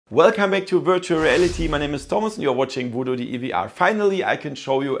Welcome back to virtual reality. My name is Thomas and you're watching VoodooDE VR. Finally, I can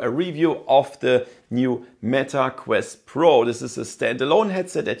show you a review of the new Meta Quest Pro. This is a standalone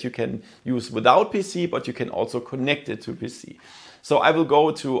headset that you can use without PC, but you can also connect it to PC. So I will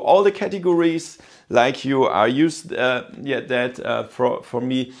go to all the categories like you are used for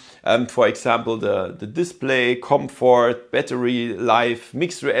me. For example, the display, comfort, battery life,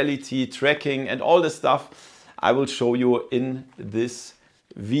 mixed reality, tracking, and all the stuff I will show you in this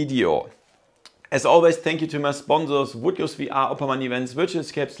video. As always, thank you to my sponsors VoodooDE VR, Opperman Events, Virtual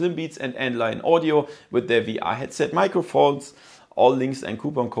Escape, Slimbeats and Endline Audio with their VR headset microphones. All links and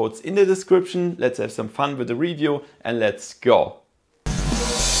coupon codes in the description. Let's have some fun with the review and let's go.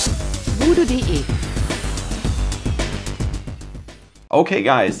 VoodooDE. Okay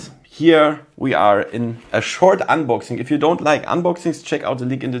guys, here we are in a short unboxing. If you don't like unboxings, check out the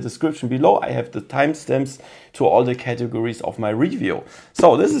link in the description below. I have the timestamps to all the categories of my review.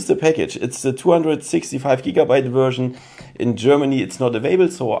 So this is the package. It's the 265 GB version. In Germany it's not available,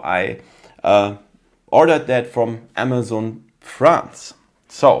 so I ordered that from Amazon France.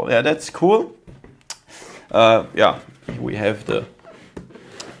 So yeah, that's cool. We have the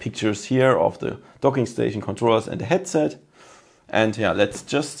pictures here of the docking station, controllers and the headset. And yeah, let's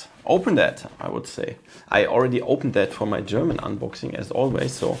just open that, I would say. I already opened that for my German unboxing as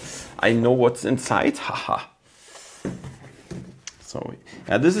always, so I know what's inside. Haha. So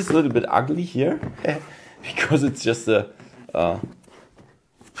yeah, this is a little bit ugly here because it's just a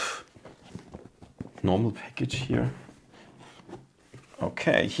normal package here.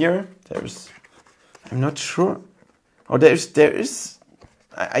 Okay, here there's, I'm not sure. Oh, there is.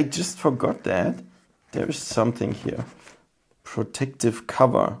 I just forgot that there is something here. Protective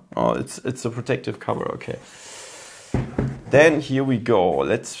cover. Oh, it's a protective cover. Okay. Then here we go.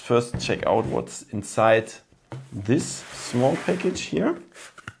 Let's first check out what's inside this small package here.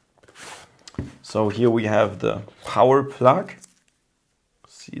 So here we have the power plug.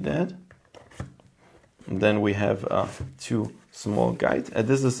 See that? And then we have two small guides.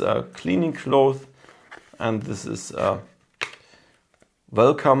 This is a cleaning cloth, and this is a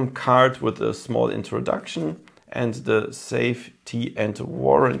welcome card with a small introduction and the safety and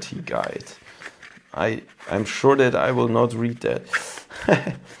warranty guide. I'm sure that I will not read that.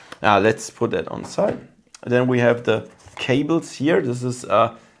 Let's put that on side. Then we have the cables here. This is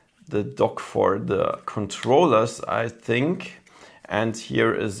the dock for the controllers, I think. And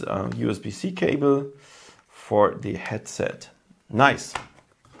here is a USB-C cable for the headset. Nice.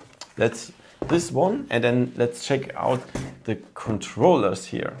 That's this one. And then let's check out the controllers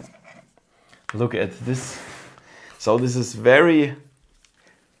here. Look at this. So this is very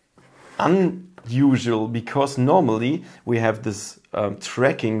unusual because normally we have this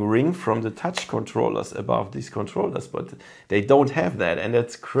tracking ring from the touch controllers above these controllers, but they don't have that, and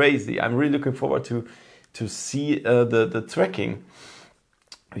that's crazy. I'm really looking forward to see the tracking,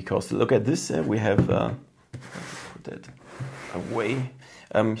 because look at this. We have put that away.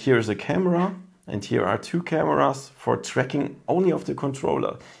 Here's a camera, and here are two cameras for tracking only of the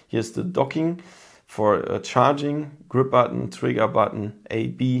controller. Here's the docking for charging, grip button, trigger button, A,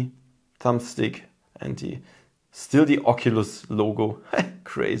 B, thumbstick, and still the Oculus logo.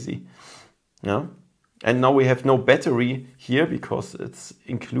 Crazy. Yeah. And now we have no battery here because it's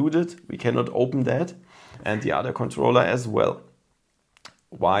included. We cannot open that. And the other controller as well.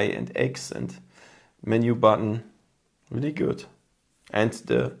 Y and X and menu button. Really good. And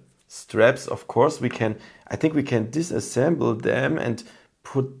the straps, of course, I think we can disassemble them and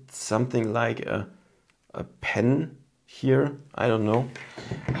put something like a pen here. I don't know.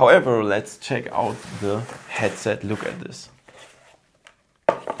 However, let's check out the headset. Look at this.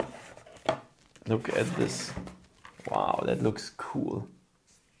 Look at this. Wow, that looks cool.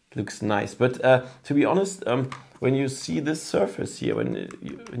 Looks nice. But to be honest, when you see this surface here, when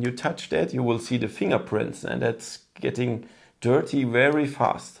you touch that, you will see the fingerprints, and that's getting dirty very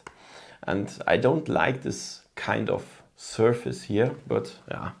fast. And I don't like this kind of surface here, but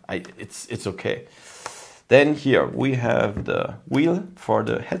yeah, it's okay. Then here we have the wheel for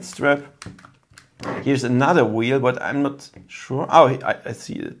the head strap. Here's another wheel, but I'm not sure. Oh, I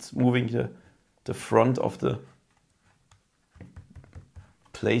see it's moving the front of the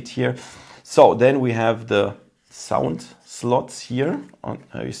plate here. So then we have the sound slots here.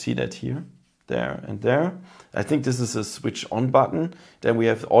 You see that here, there and there. I think this is a switch on button. Then we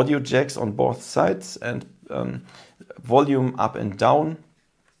have audio jacks on both sides and volume up and down.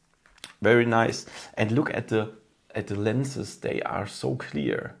 Very nice. And look at the lenses. They are so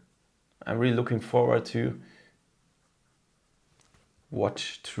clear. I'm really looking forward to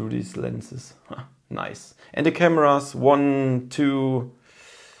watch through these lenses. Nice. And the cameras, 1, 2,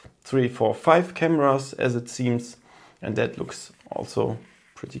 3, 4, 5 cameras as it seems, and that looks also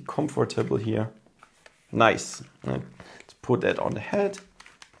pretty comfortable here. Nice. Let's put that on the head.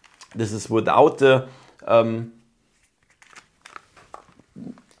 This is without the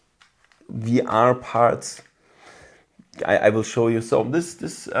VR parts. I will show you. So this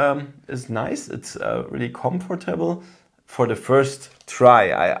is nice. It's really comfortable for the first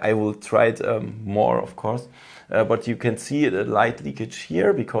try. I will try it more, of course. But you can see the light leakage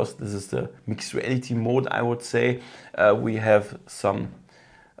here because this is the mixed reality mode, I would say. We have some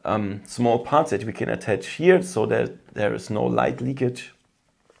small parts that we can attach here so that there is no light leakage.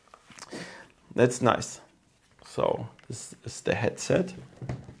 That's nice. So this is the headset.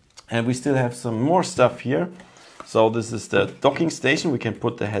 And we still have some more stuff here. So this is the docking station. We can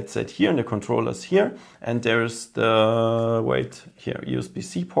put the headset here and the controllers here. And there's the, wait, here,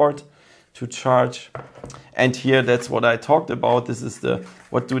 USB-C port to charge. And here, that's what I talked about. This is the,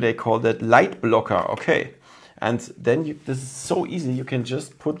 what do they call that? Light blocker. Okay. And then this is so easy. You can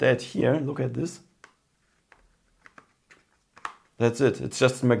just put that here. Look at this. That's it. It's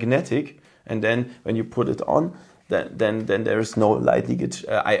just magnetic. And then when you put it on, then there is no light leakage.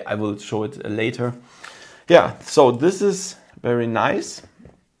 I will show it later. Yeah, so this is very nice.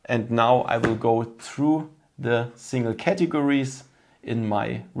 And now I will go through the single categories in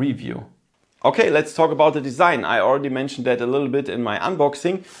my review. Okay, let's talk about the design. I already mentioned that a little bit in my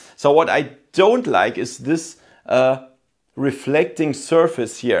unboxing. So what I don't like is this reflecting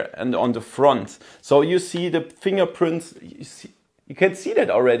surface here and on the front. So you see the fingerprints, you can see that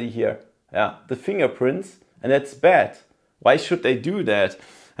already here. Yeah, the fingerprints, and that's bad. Why should they do that?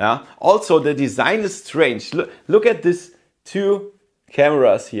 Yeah. Also, the design is strange. Look at these two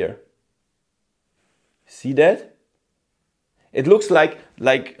cameras here. See that? It looks like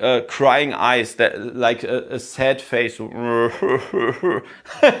crying eyes, that like a sad face.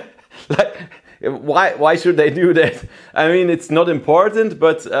 Like, why should they do that? I mean, it's not important,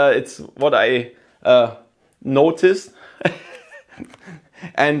 but it's what I noticed.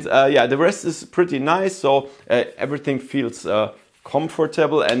 And yeah, the rest is pretty nice. So everything feels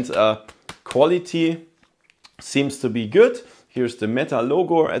comfortable and quality seems to be good. Here's the Meta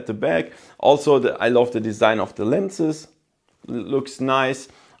logo at the back. Also, I love the design of the lenses. Looks nice.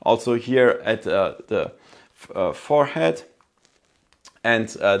 Also here at the forehead. And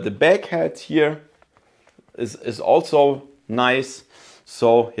the back head here is also nice.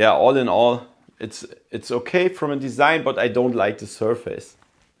 So yeah, all in all, it's okay from a design, but I don't like the surface.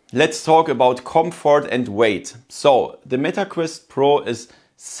 Let's talk about comfort and weight. So the MetaQuest Pro is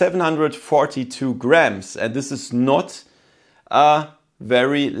 742 grams, and this is not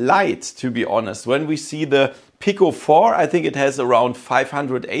very light, to be honest. When we see the Pico 4, I think it has around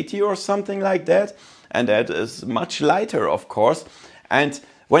 580 or something like that, and that is much lighter, of course. And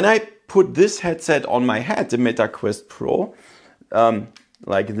when I put this headset on my head, the MetaQuest Pro,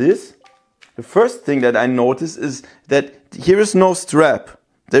 like this, the first thing that I notice is that here is no strap.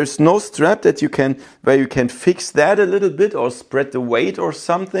 There's no strap that where you can fix that a little bit or spread the weight or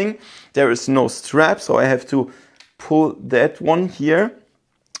something. There is no strap, so I have to pull that one here.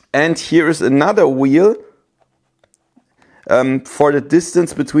 And here is another wheel for the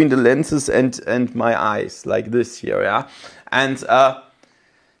distance between the lenses and my eyes, like this here, yeah. And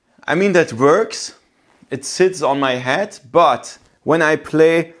I mean, that works. It sits on my head, but when I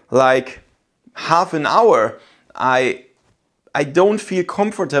play like half an hour, I don't feel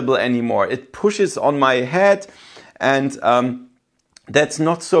comfortable anymore. It pushes on my head, and that's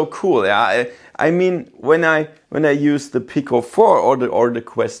not so cool. Yeah, I mean, when I use the Pico 4 or the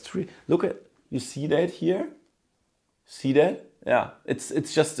Quest 3, look at, you see that here? See that? Yeah,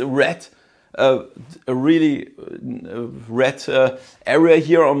 it's just a red, a really red area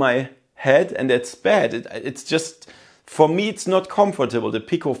here on my head, and that's bad. It's just, for me, it's not comfortable. The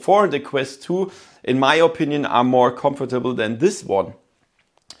Pico 4 and the Quest 2, in my opinion, are more comfortable than this one.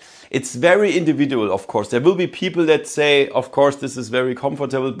 It's very individual, of course. There will be people that say, of course, this is very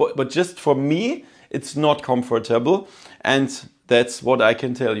comfortable, but just for me, it's not comfortable, and that's what I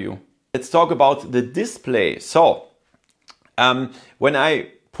can tell you. Let's talk about the display. So, when I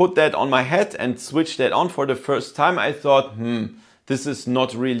put that on my head and switched that on for the first time, I thought, this is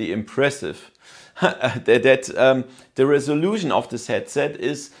not really impressive. The resolution of this headset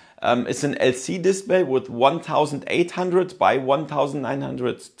is it's an LC display with 1800 by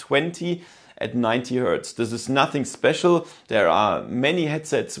 1920 at 90 Hertz. This is nothing special. There are many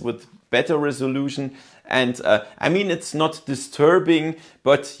headsets with better resolution, and I mean, it's not disturbing,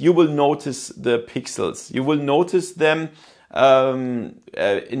 but you will notice the pixels. You will notice them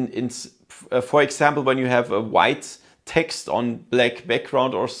for example, when you have a white text on black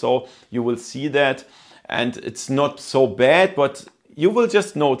background or so, you will see that. And it's not so bad, but you will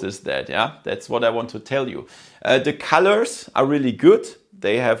just notice that, yeah? That's what I want to tell you. The colors are really good.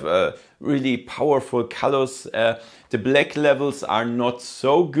 They have really powerful colors. The black levels are not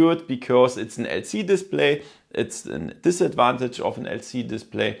so good because it's an LC display. It's a disadvantage of an LC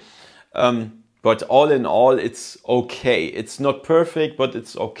display. But all in all, it's okay. It's not perfect, but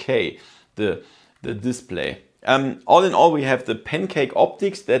it's okay, the display. All in all, we have the pancake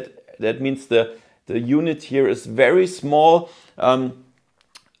optics. That means the unit here is very small, and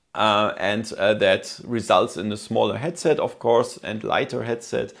that results in a smaller headset, of course, and lighter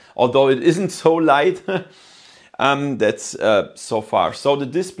headset, although it isn't so light. That's so far. So the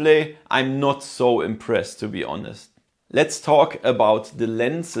display, I'm not so impressed, to be honest. Let's talk about the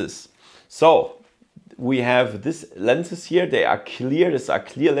lenses. So we have these lenses here. They are clear. These are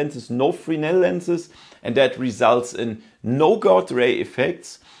clear lenses, no Fresnel lenses, and that results in no God ray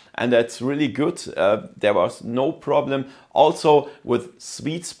effects. And that's really good. There was no problem. Also with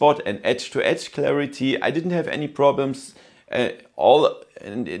sweet spot and edge-to-edge clarity, I didn't have any problems. All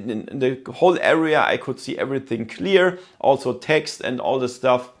in the whole area, I could see everything clear. Also text and all the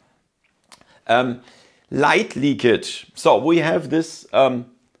stuff. Light leakage. So we have this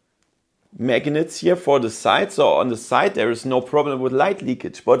magnets here for the side. So on the side, there is no problem with light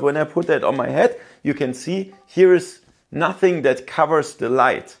leakage. But when I put that on my head, you can see here is nothing that covers the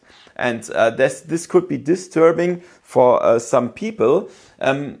light. And this could be disturbing for some people.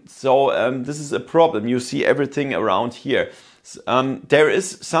 This is a problem. You see everything around here. There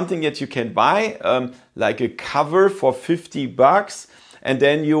is something that you can buy, like a cover for $50, and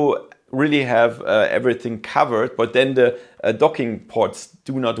then you really have everything covered, but then the docking ports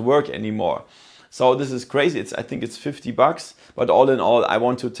do not work anymore. So this is crazy. I think it's $50, but all in all, I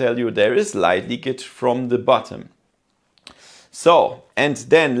want to tell you there is light leakage from the bottom. So, and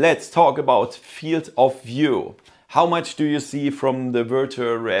then let's talk about field of view. How much do you see from the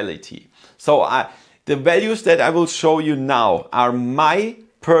virtual reality? So the values that I will show you now are my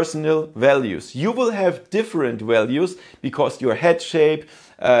personal values. You will have different values because your head shape,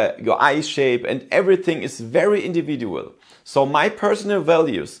 your eye shape, and everything is very individual. So my personal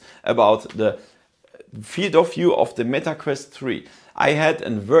values about the field of view of the MetaQuest 3. I had a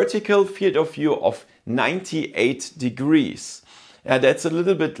vertical field of view of 98 degrees. That's a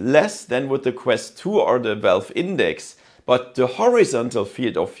little bit less than with the Quest 2 or the Valve Index, but the horizontal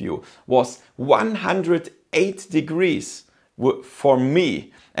field of view was 108 degrees for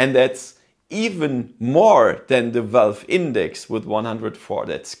me, and that's even more than the Valve Index with 104.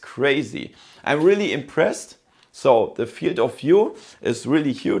 That's crazy. I'm really impressed. So the field of view is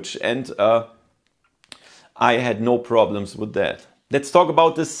really huge, and I had no problems with that. Let's talk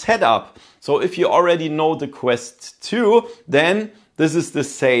about the setup. So if you already know the Quest 2, then this is the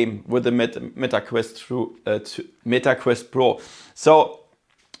same with the MetaQuest Pro. So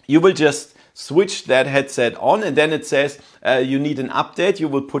you will just switch that headset on, and then it says you need an update. You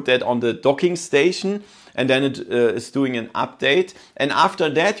will put that on the docking station, and then it is doing an update. And after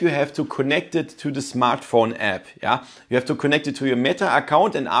that, you have to connect it to the smartphone app. Yeah, you have to connect it to your Meta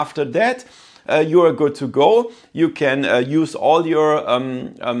account, and after that, you are good to go. You can use all your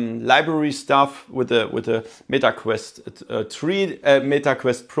library stuff with the MetaQuest 3,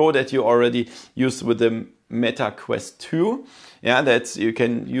 MetaQuest Pro that you already use with the MetaQuest 2. Yeah, you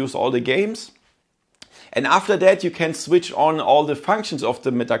can use all the games. And after that, you can switch on all the functions of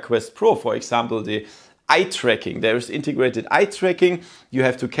the MetaQuest Pro. For example, the eye tracking. There is integrated eye tracking. You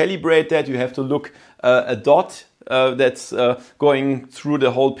have to calibrate that. You have to look a dot that's going through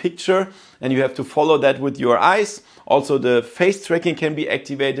the whole picture, and you have to follow that with your eyes. Also, the face tracking can be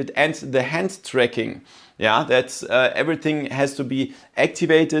activated, and the hand tracking. Yeah, that's everything has to be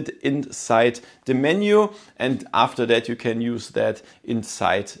activated inside the menu, and after that you can use that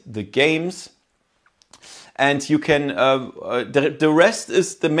inside the games. And you can, the rest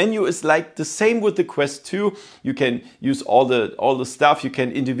is, the menu is like the same with the Quest 2. You can use all the stuff. You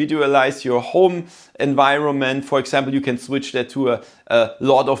can individualize your home environment. For example, you can switch that to a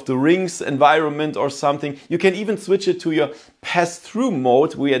Lord of the Rings environment or something. You can even switch it to your pass-through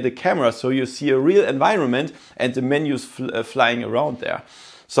mode via the camera, so you see a real environment and the menus flying around there.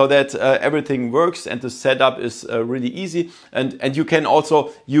 So that everything works, and the setup is really easy. And you can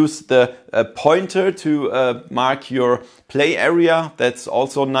also use the pointer to mark your play area. That's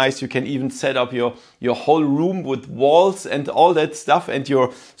also nice. You can even set up your whole room with walls and all that stuff, and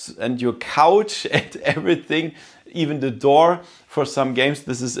your couch and everything, even the door for some games.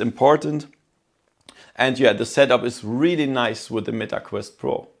 This is important. And yeah, the setup is really nice with the MetaQuest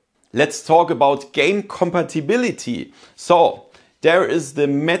Pro. Let's talk about game compatibility. So there is the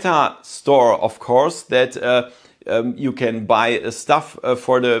Meta store, of course, that you can buy stuff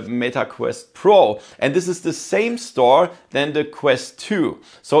for the Meta Quest Pro. And this is the same store than the Quest 2.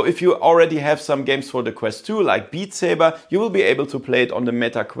 So if you already have some games for the Quest 2, like Beat Saber, you will be able to play it on the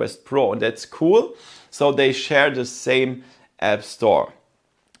Meta Quest Pro. And that's cool. So they share the same app store.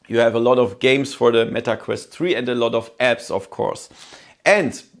 You have a lot of games for the Meta Quest 3 and a lot of apps, of course.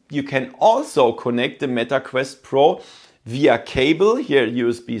 And you can also connect the Meta Quest Pro via cable, here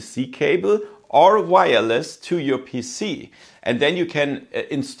USB-C cable, or wireless to your PC. And then you can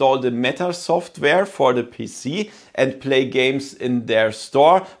install the Meta software for the PC and play games in their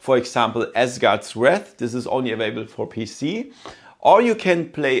store. For example, Asgard's Wrath. This is only available for PC. Or you can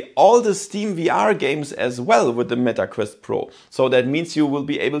play all the Steam VR games as well with the Meta Quest Pro. So that means you will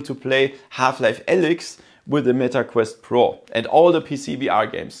be able to play Half-Life Alyx with the Meta Quest Pro and all the PC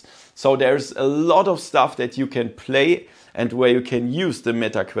VR games. So there's a lot of stuff that you can play and where you can use the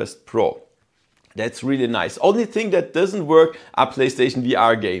Meta Quest Pro. That's really nice. Only thing that doesn't work are PlayStation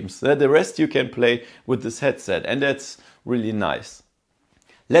VR games. The rest you can play with this headset, and that's really nice.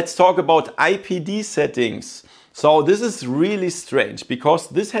 Let's talk about IPD settings. So this is really strange because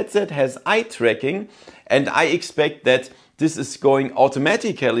this headset has eye tracking, and I expect that this is going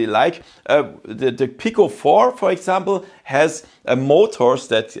automatically, like the Pico 4, for example, has motors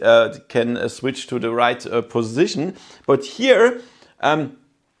that can switch to the right position. But here,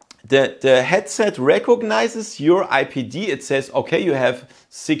 the headset recognizes your IPD. It says, okay, you have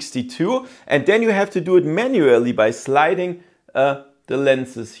 62, and then you have to do it manually by sliding the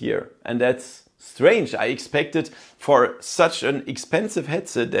lenses here. And that's strange. I expected for such an expensive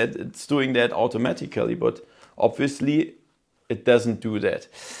headset that it's doing that automatically, but obviously it doesn't do that.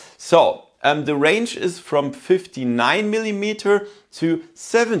 So the range is from 59mm to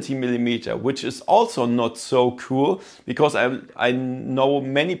 70mm, which is also not so cool because I know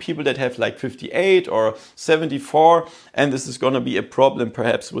many people that have like 58 or 74, and this is going to be a problem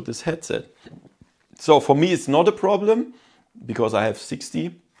perhaps with this headset. So for me it's not a problem because I have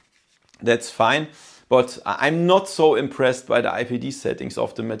 60. That's fine, but I'm not so impressed by the IPD settings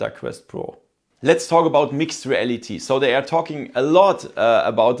of the Meta Quest Pro. Let's talk about mixed reality. So they are talking a lot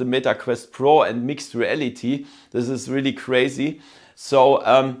about the Meta Quest Pro and mixed reality. This is really crazy. So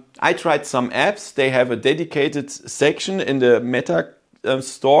I tried some apps. They have a dedicated section in the Meta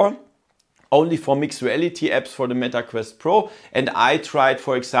store only for mixed reality apps for the Meta Quest Pro. And I tried,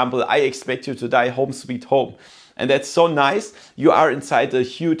 for example, I Expect You to Die Home Sweet Home. And that's so nice. You are inside a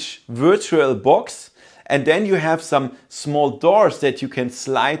huge virtual box, and then you have some small doors that you can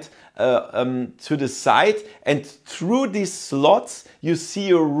slide to the side, and through these slots you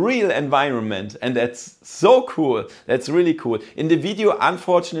see a real environment, and that's so cool. That's really cool. In the video,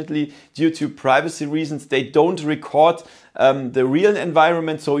 unfortunately, due to privacy reasons, they don't record the real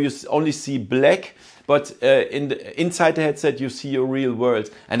environment, so you only see black. But inside the headset you see a real world,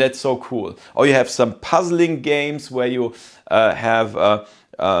 and that's so cool. Or you have some puzzling games where you have a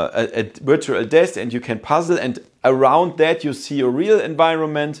virtual desk and you can puzzle, and around that you see a real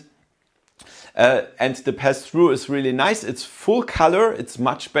environment. And the pass-through is really nice. It's full color. It's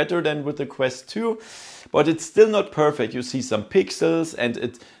much better than with the Quest 2. But it's still not perfect. You see some pixels,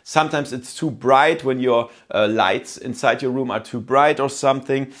 and sometimes it's too bright when your lights inside your room are too bright or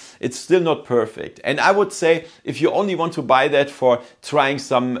something. It's still not perfect. And I would say if you only want to buy that for trying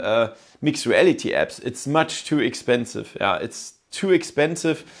some mixed reality apps, it's much too expensive. Yeah, it's too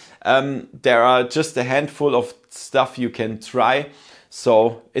expensive. There are just a handful of stuff you can try.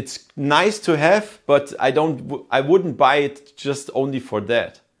 So it's nice to have, but I wouldn't buy it just only for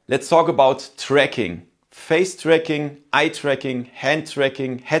that. Let's talk about tracking. Face tracking, eye tracking, hand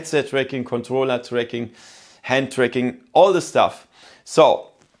tracking, headset tracking, controller tracking, hand tracking, all the stuff. So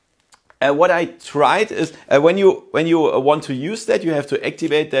what I tried is when you want to use that, you have to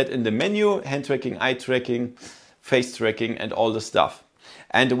activate that in the menu, hand tracking, eye tracking, face tracking, and all the stuff.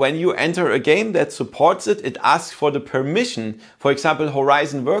 And when you enter a game that supports it, it asks for the permission. For example,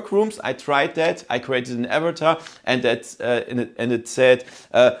 Horizon Workrooms, I tried that. I created an avatar, and it said,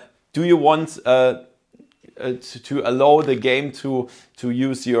 do you want to allow the game to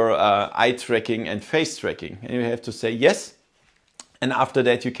use your eye tracking and face tracking? And you have to say yes. And after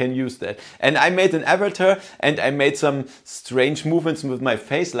that, you can use that. And I made an avatar, and I made some strange movements with my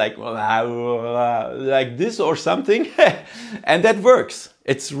face, like this or something. And that works.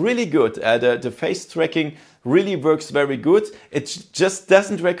 It's really good. The face tracking really works very good. It just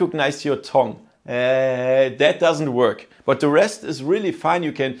doesn't recognize your tongue. That doesn't work. But the rest is really fine.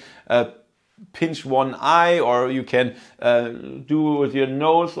 You can pinch one eye, or you can do with your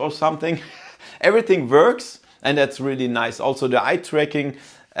nose or something. Everything works, and that's really nice. Also the eye tracking,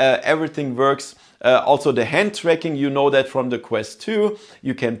 everything works. Also the hand tracking, you know that from the Quest 2.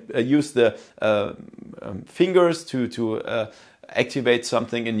 You can use the fingers to activate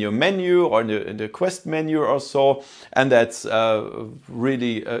something in your menu or in the Quest menu or so, and that's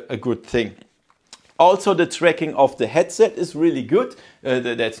really a good thing. Also the tracking of the headset is really good,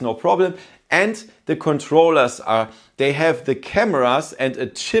 that's no problem. And the controllers they have the cameras and a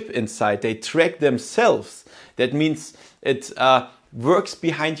chip inside, they track themselves. That means it works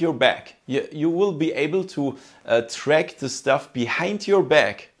behind your back. You will be able to track the stuff behind your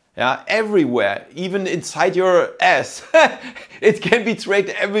back. Yeah, everywhere, even inside your ass. It can be tracked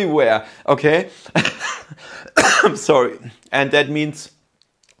everywhere, okay? I'm sorry. And that means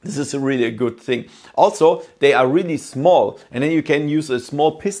this is a really good thing. Also, they are really small, and then you can use a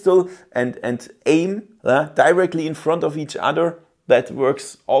small pistol and aim directly in front of each other. That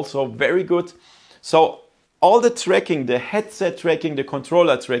works also very good. So all the tracking, the headset tracking, the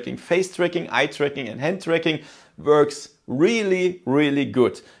controller tracking, face tracking, eye tracking, and hand tracking works really, really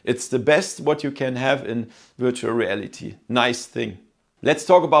good. It's the best what you can have in virtual reality. Nice thing. Let's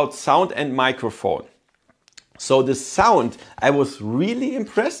talk about sound and microphone. So the sound, I was really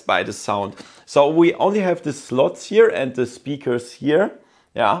impressed by the sound. So we only have the slots here and the speakers here,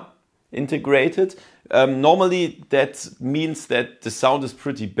 yeah, integrated. Normally that means that the sound is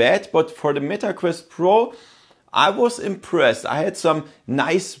pretty bad, but for the MetaQuest Pro, I was impressed. I had some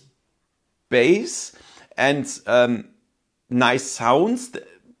nice bass and nice sounds,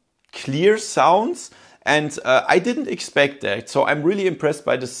 clear sounds, and I didn't expect that. So I'm really impressed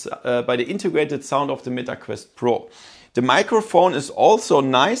by this, by the integrated sound of the MetaQuest Pro. The microphone is also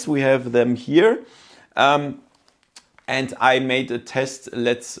nice. We have them here, and I made a test.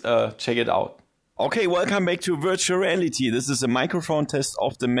 Let's check it out. Okay, welcome back to virtual reality. This is a microphone test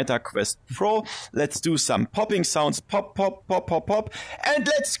of the MetaQuest Pro. Let's do some popping sounds. Pop, pop, pop, pop, pop, and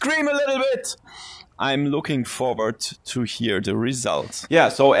let's scream a little bit. I'm looking forward to hear the results. Yeah,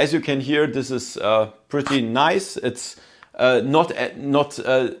 so as you can hear, this is pretty nice. It's not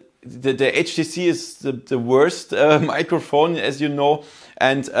the HTC is the worst microphone, as you know,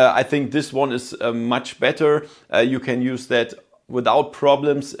 and I think this one is much better. You can use that without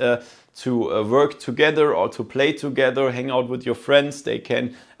problems to work together or to play together, hang out with your friends. They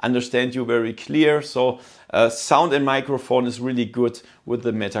can understand you very clear. So sound and microphone is really good with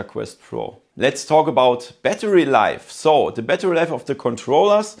the MetaQuest Pro. Let's talk about battery life. So the battery life of the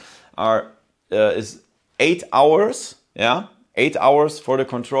controllers is 8 hours. Yeah, 8 hours for the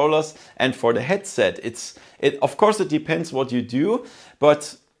controllers, and for the headset, of course it depends what you do,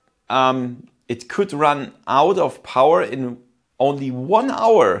 but it could run out of power in only 1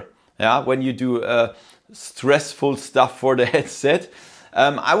 hour. Yeah, when you do stressful stuff for the headset.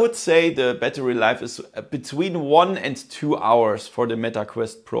 I would say the battery life is between 1 and 2 hours for the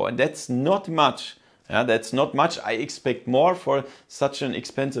MetaQuest Pro, and that's not much. Yeah, that's not much. I expect more for such an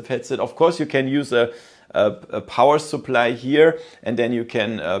expensive headset. Of course, you can use a power supply here, and then you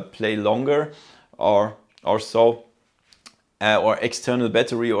can play longer, or so, or external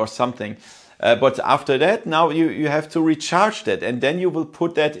battery or something. But after that, now you have to recharge that, and then you will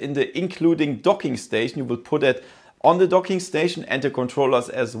put that in the including docking station. You will put it on the docking station and the controllers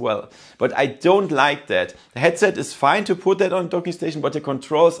as well. But I don't like that. The headset is fine to put that on the docking station, but the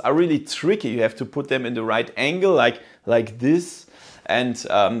controllers are really tricky. You have to put them in the right angle, like this, and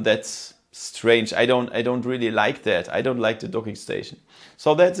that's strange. I don't really like that. I don't like the docking station.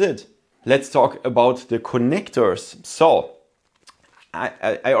 So that's it. Let's talk about the connectors. So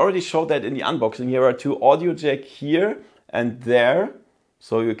I already showed that in the unboxing. Here are two audio jack here and there.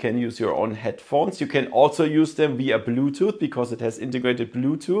 So you can use your own headphones. You can also use them via Bluetooth because it has integrated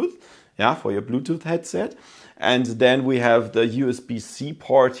Bluetooth, yeah, for your Bluetooth headset. And then we have the USB-C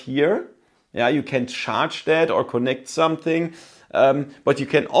port here. Yeah, you can charge that or connect something. But you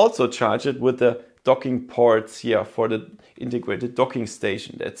can also charge it with the docking ports here for the integrated docking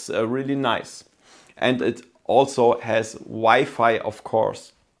station. That's really nice. And it also has Wi-Fi, of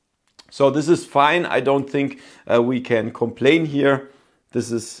course. So this is fine. I don't think we can complain here. This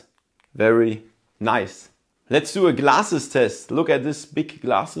is very nice. Let's do a glasses test. Look at this big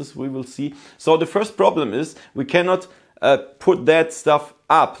glasses, we will see. So the first problem is we cannot put that stuff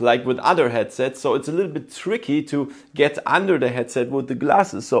up like with other headsets. So it's a little bit tricky to get under the headset with the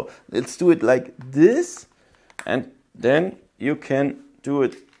glasses. So let's do it like this. And then you can do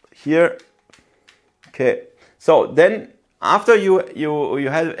it here. Okay. So then after you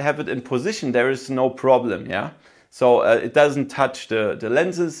have it in position, there is no problem. Yeah. So it doesn't touch the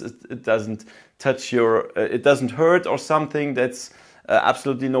lenses, it doesn't touch your, it doesn't hurt or something. That's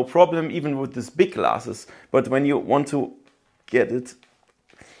absolutely no problem, even with these big glasses. But when you want to get it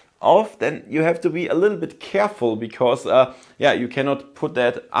off, then you have to be a little bit careful, because yeah, you cannot put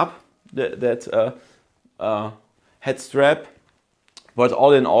that up, that head strap. But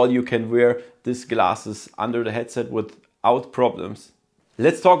all in all, you can wear these glasses under the headset without problems.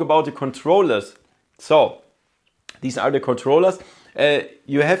 Let's talk about the controllers. So these are the controllers.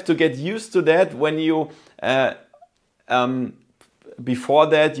 You have to get used to that when you before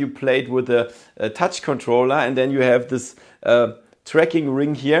that you played with a touch controller, and then you have this tracking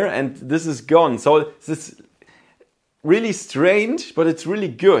ring here, and this is gone. So this is really strange, but it's really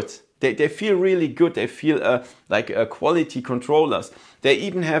good. They feel really good. They feel like quality controllers. They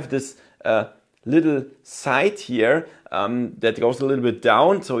even have this little side here that goes a little bit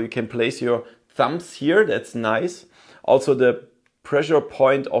down, so you can place your thumbs here. That's nice. Also, the pressure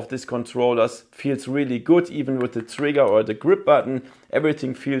point of these controllers feels really good, even with the trigger or the grip button.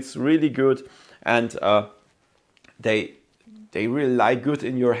 Everything feels really good, and they really lie good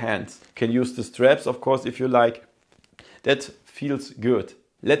in your hands. You can use the straps, of course, if you like. That feels good.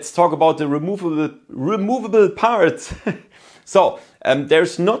 Let's talk about the removable parts. So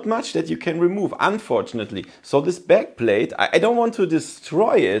there's not much that you can remove, unfortunately. So this back plate, I don't want to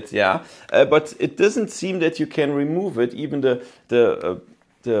destroy it, yeah, but it doesn't seem that you can remove it. Even the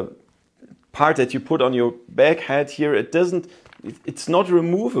part that you put on your back head here, it's not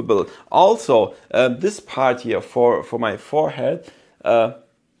removable. Also, this part here for my forehead,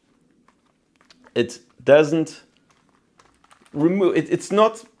 it doesn't remove. It's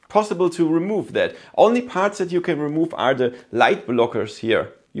not possible to remove that. Only parts that you can remove are the light blockers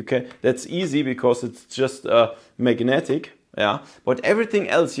here. That's easy because it's just magnetic. Yeah, but everything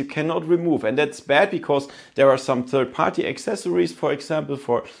else you cannot remove, and that's bad because there are some third-party accessories, for example,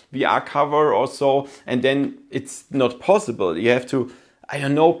 for VR cover or so, and then it's not possible. You have to, I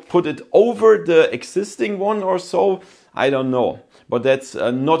don't know, put it over the existing one or so. I don't know, but that's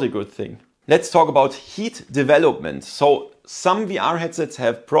not a good thing. Let's talk about heat development. So some VR headsets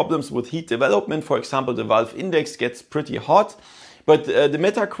have problems with heat development. For example, the Valve Index gets pretty hot, but the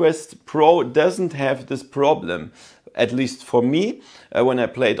MetaQuest Pro doesn't have this problem. At least for me, when I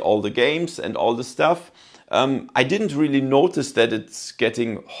played all the games and all the stuff, I didn't really notice that it's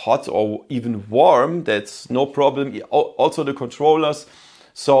getting hot or even warm. That's no problem. Also the controllers.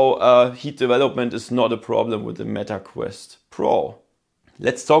 So heat development is not a problem with the MetaQuest Pro.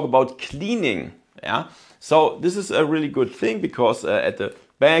 Let's talk about cleaning. Yeah. So this is a really good thing because at the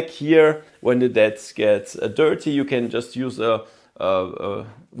back here, when the desk gets dirty, you can just use a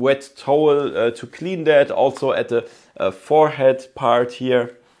wet towel to clean that. Also at the forehead part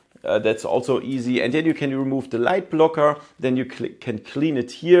here, that's also easy. And then you can remove the light blocker. Then you can clean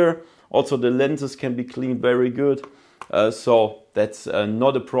it here. Also the lenses can be cleaned very good. So that's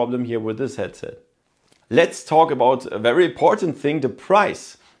not a problem here with this headset. Let's talk about a very important thing, the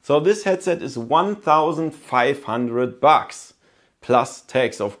price. So this headset is $1,500 plus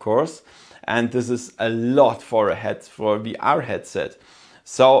tax, of course. And this is a lot for a VR headset.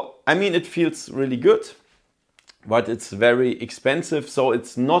 So, I mean, it feels really good, but it's very expensive. So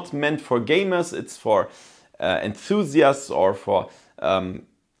it's not meant for gamers. It's for enthusiasts or for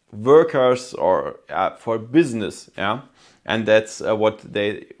workers or for business. Yeah, and that's what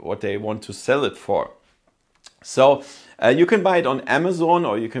they want to sell it for. So you can buy it on Amazon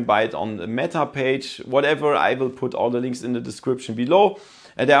or you can buy it on the Meta page, whatever. I will put all the links in the description below.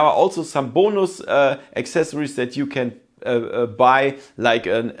 And there are also some bonus accessories that you can buy, like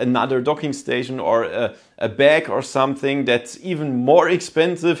another docking station or a bag or something that's even more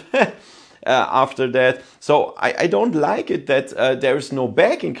expensive after that. So I don't like it that there is no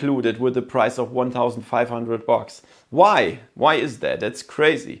bag included with the price of $1,500. Why? Why is that? That's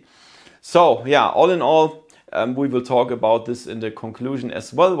crazy. So yeah, all in all, we will talk about this in the conclusion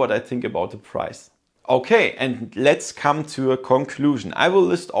as well, what I think about the price. Okay, and let's come to a conclusion. I will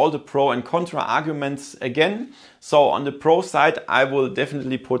list all the pro and contra arguments again. So on the pro side, I will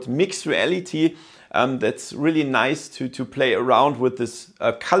definitely put mixed reality. That's really nice to play around with this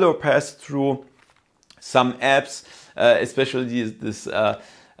color pass-through, some apps, especially this I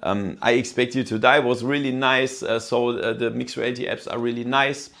Expect You to Die was really nice. So the mixed reality apps are really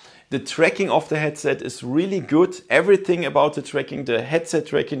nice. The tracking of the headset is really good. Everything about the tracking, the headset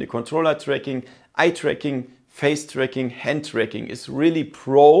tracking, the controller tracking, eye tracking, face tracking, hand tracking is really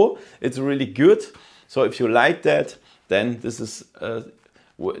pro. It's really good. So if you like that, then this is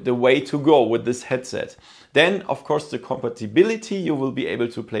the way to go with this headset. Then, of course, the compatibility. You will be able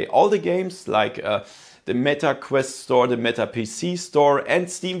to play all the games like the Meta Quest Store, the Meta PC Store, and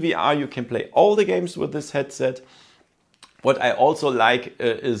Steam VR. You can play all the games with this headset. What I also like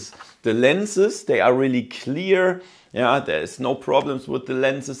is the lenses. They are really clear. Yeah, there's no problems with the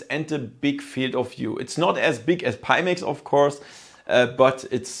lenses and the big field of view. It's not as big as Pimax, of course, but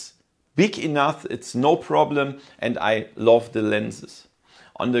it's big enough. It's no problem, and I love the lenses.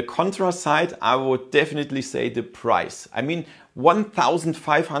 On the contra side, I would definitely say the price. I mean,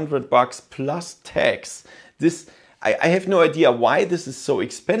 $1,500 plus tax. This, I have no idea why this is so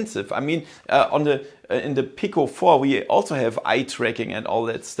expensive. I mean, in the Pico 4, we also have eye tracking and all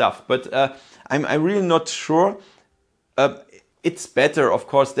that stuff, but I'm really not sure. It's better, of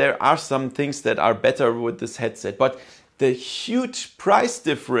course. There are some things that are better with this headset, but the huge price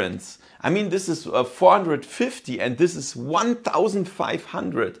difference. I mean, this is 450 and this is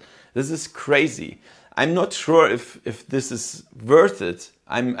 1,500. This is crazy. I'm not sure if this is worth it.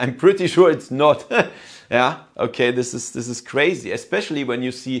 I'm pretty sure it's not. Yeah, okay, this is crazy, especially when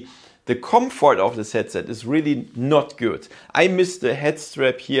you see the comfort of this headset is really not good. I miss the head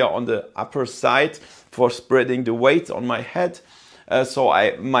strap here on the upper side for spreading the weight on my head. So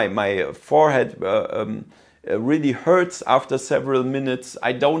my forehead really hurts after several minutes.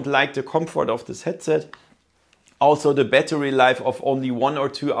 I don't like the comfort of this headset. Also, the battery life of only 1 or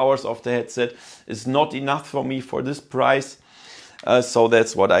 2 hours of the headset is not enough for me for this price. So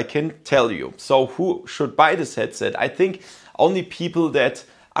that's what I can tell you. So who should buy this headset? I think only people that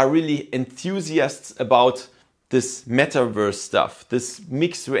are really enthusiasts about this metaverse stuff, this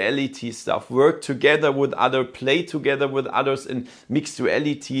mixed reality stuff, work together with others, play together with others in mixed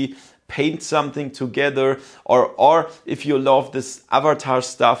reality, paint something together, or if you love this avatar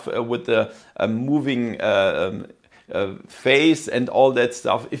stuff with the moving face and all that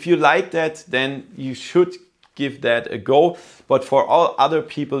stuff, if you like that, then you should give that a go. But for all other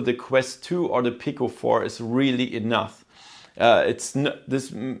people, the Quest 2 or the Pico 4 is really enough. This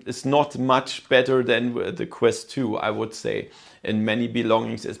is not much better than the Quest 2, I would say, in many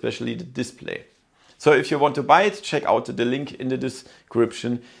belongings, especially the display. So if you want to buy it, check out the link in the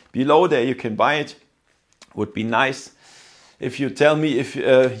description below. There you can buy it. Would be nice if you tell me if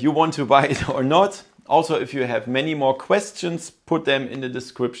you want to buy it or not. Also, if you have many more questions, put them in the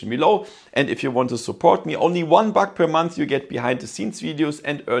description below. And if you want to support me, only $1 per month, you get behind the scenes videos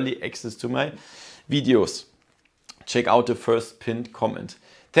and early access to my videos. Check out the first pinned comment.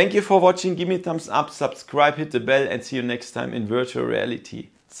 Thank you for watching. Give me a thumbs up, subscribe, hit the bell, and see you next time in virtual reality.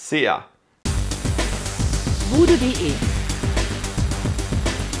 See ya! VoodooDE